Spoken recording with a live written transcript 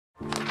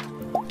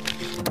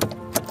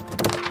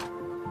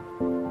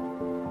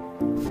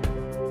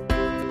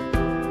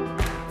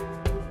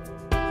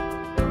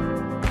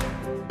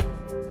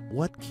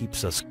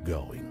keeps us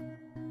going?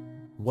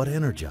 What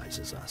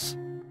energizes us,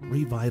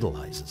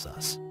 revitalizes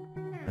us,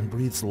 and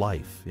breathes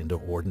life into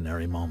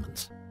ordinary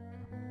moments?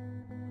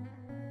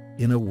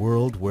 In a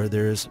world where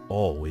there's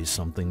always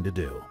something to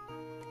do,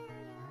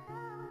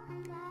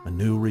 a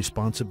new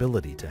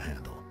responsibility to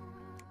handle,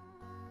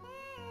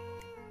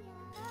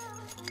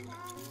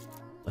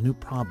 a new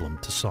problem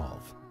to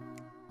solve,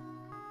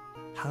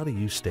 how do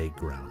you stay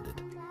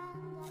grounded?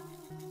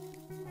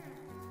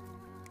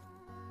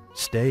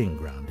 Staying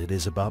grounded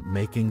is about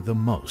making the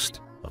most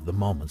of the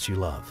moments you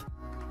love.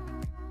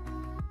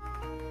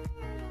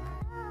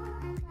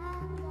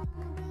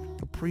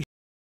 Appreciate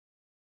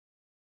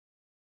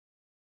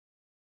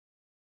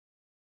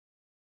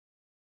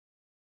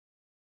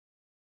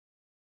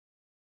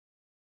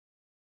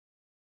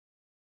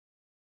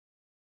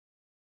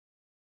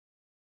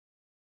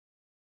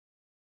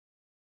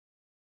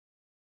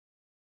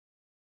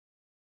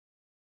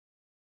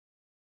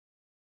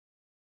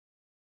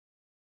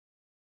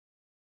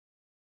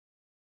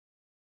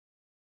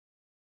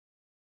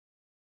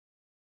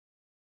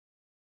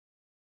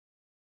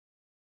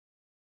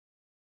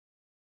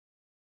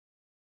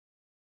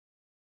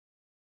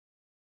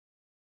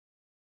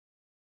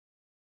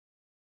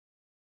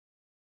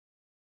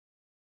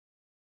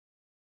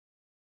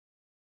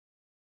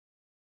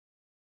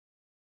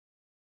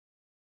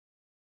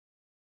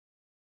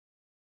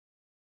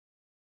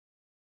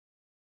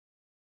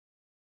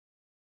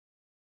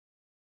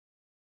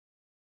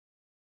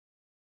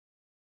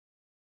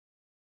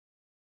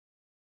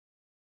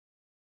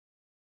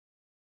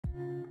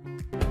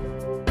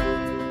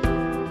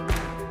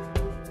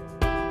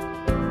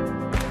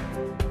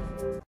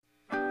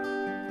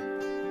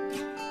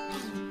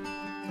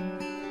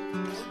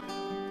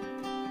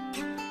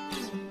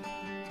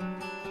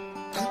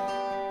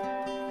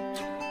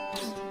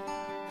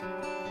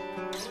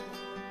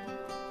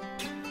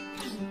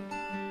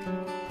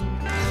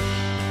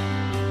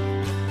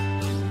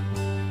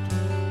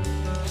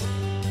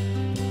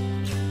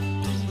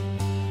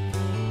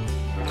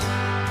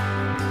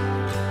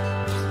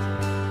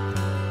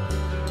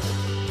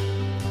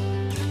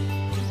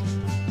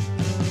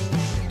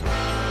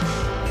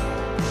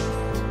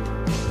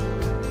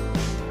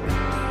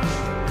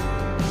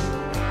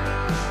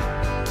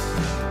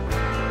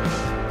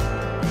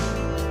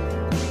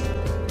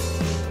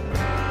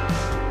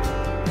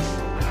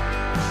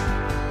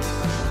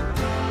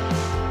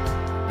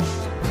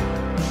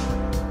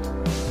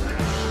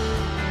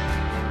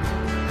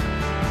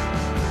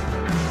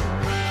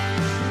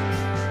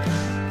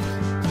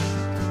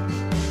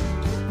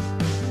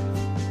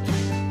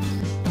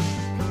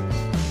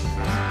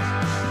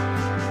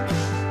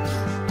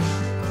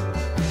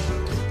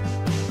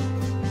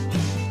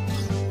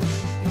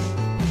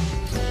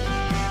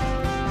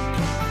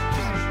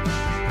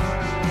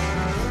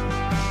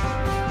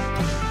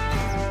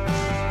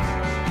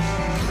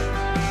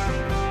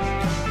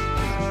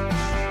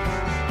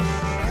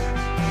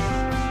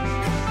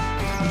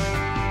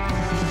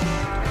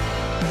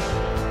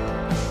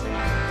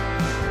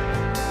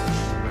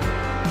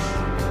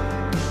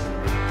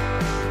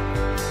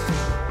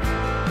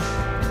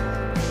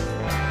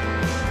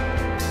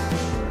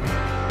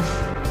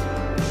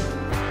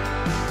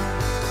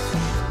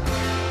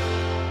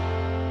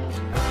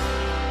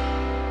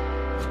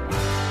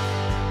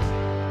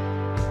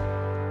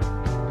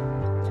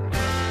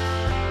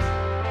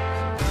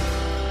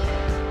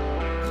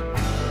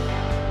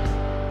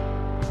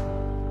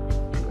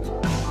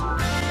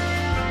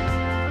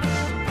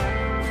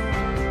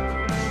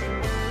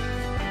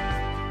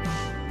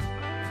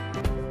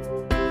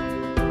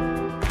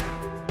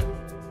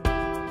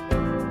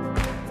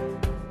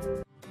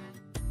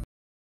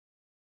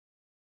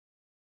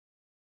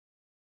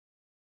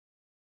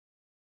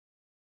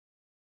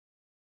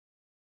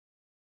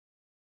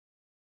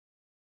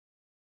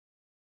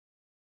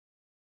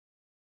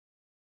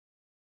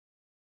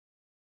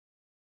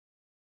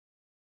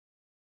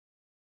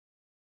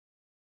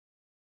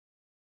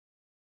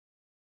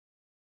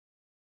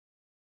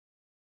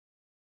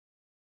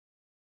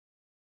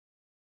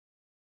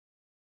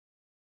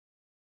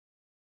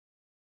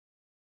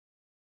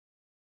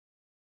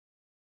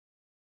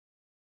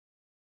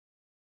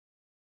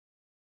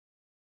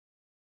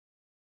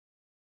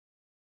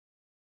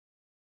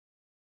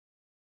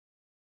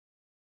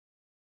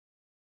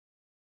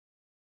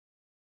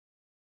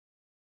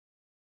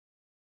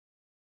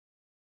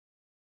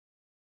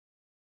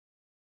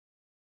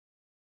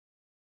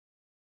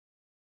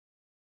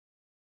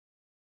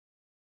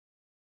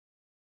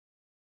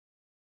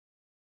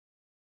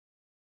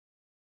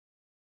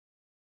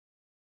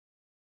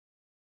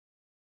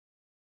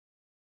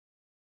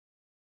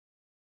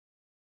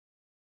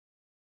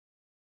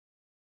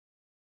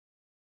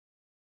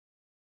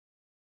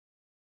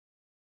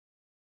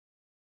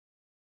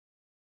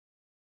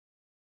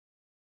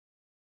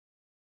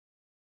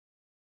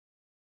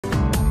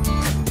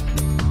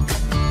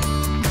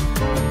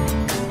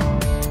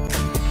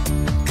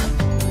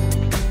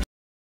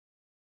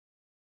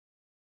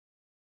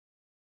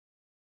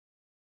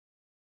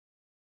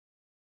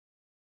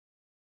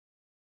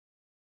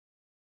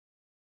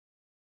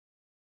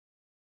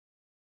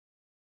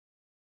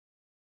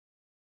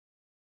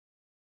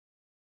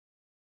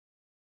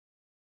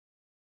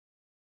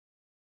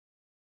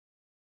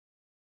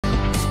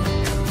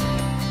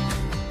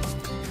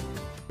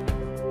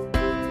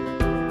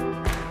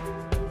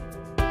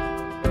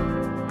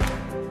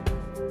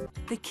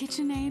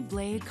KitchenAid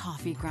Blade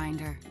Coffee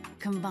Grinder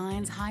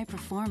combines high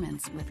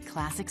performance with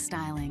classic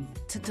styling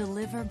to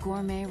deliver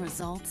gourmet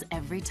results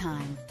every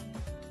time.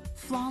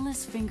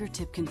 Flawless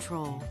fingertip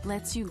control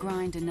lets you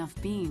grind enough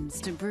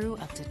beans to brew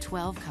up to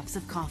 12 cups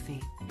of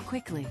coffee,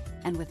 quickly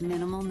and with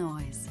minimal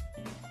noise.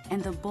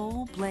 And the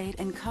bowl, blade,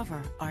 and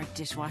cover are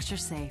dishwasher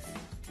safe.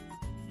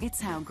 It's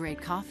how great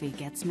coffee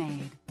gets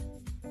made.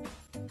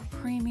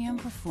 Premium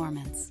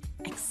performance,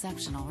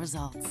 exceptional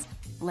results,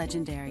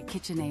 legendary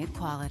KitchenAid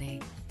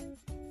quality.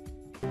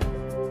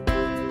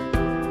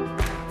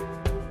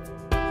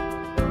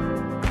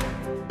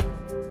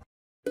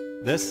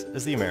 This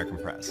is the American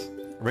press.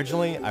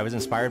 Originally, I was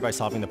inspired by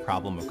solving the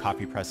problem of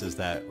coffee presses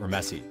that were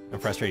messy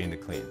and frustrating to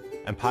clean,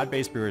 and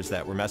pod-based brewers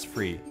that were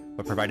mess-free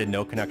but provided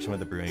no connection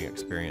with the brewing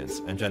experience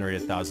and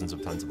generated thousands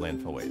of tons of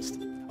landfill waste.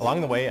 Along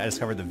the way, I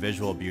discovered the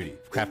visual beauty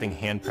of crafting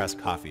hand-pressed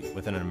coffee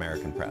within an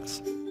American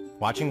press.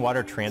 Watching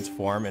water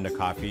transform into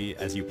coffee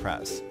as you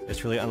press is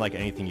truly unlike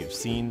anything you've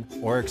seen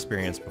or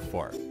experienced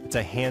before. It's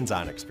a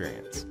hands-on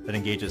experience that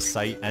engages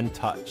sight and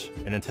touch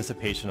in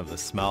anticipation of the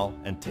smell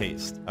and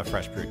taste of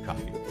fresh brewed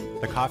coffee.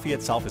 The coffee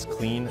itself is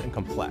clean and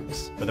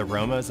complex, with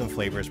aromas and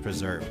flavors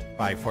preserved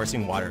by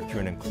forcing water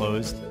through an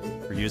enclosed,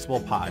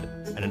 reusable pod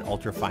and an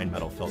ultra-fine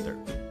metal filter.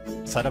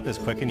 Setup is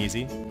quick and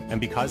easy, and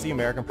because the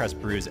American press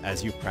brews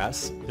as you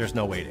press, there's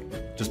no waiting.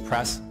 Just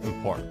press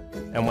and pour.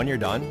 And when you're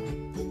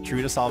done,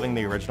 true to solving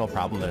the original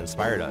problem that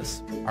inspired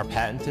us, our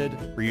patented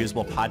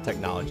reusable pod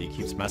technology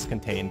keeps mess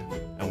contained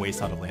and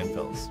waste out of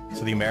landfills.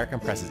 So the American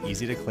press is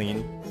easy to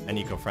clean and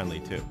eco-friendly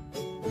too.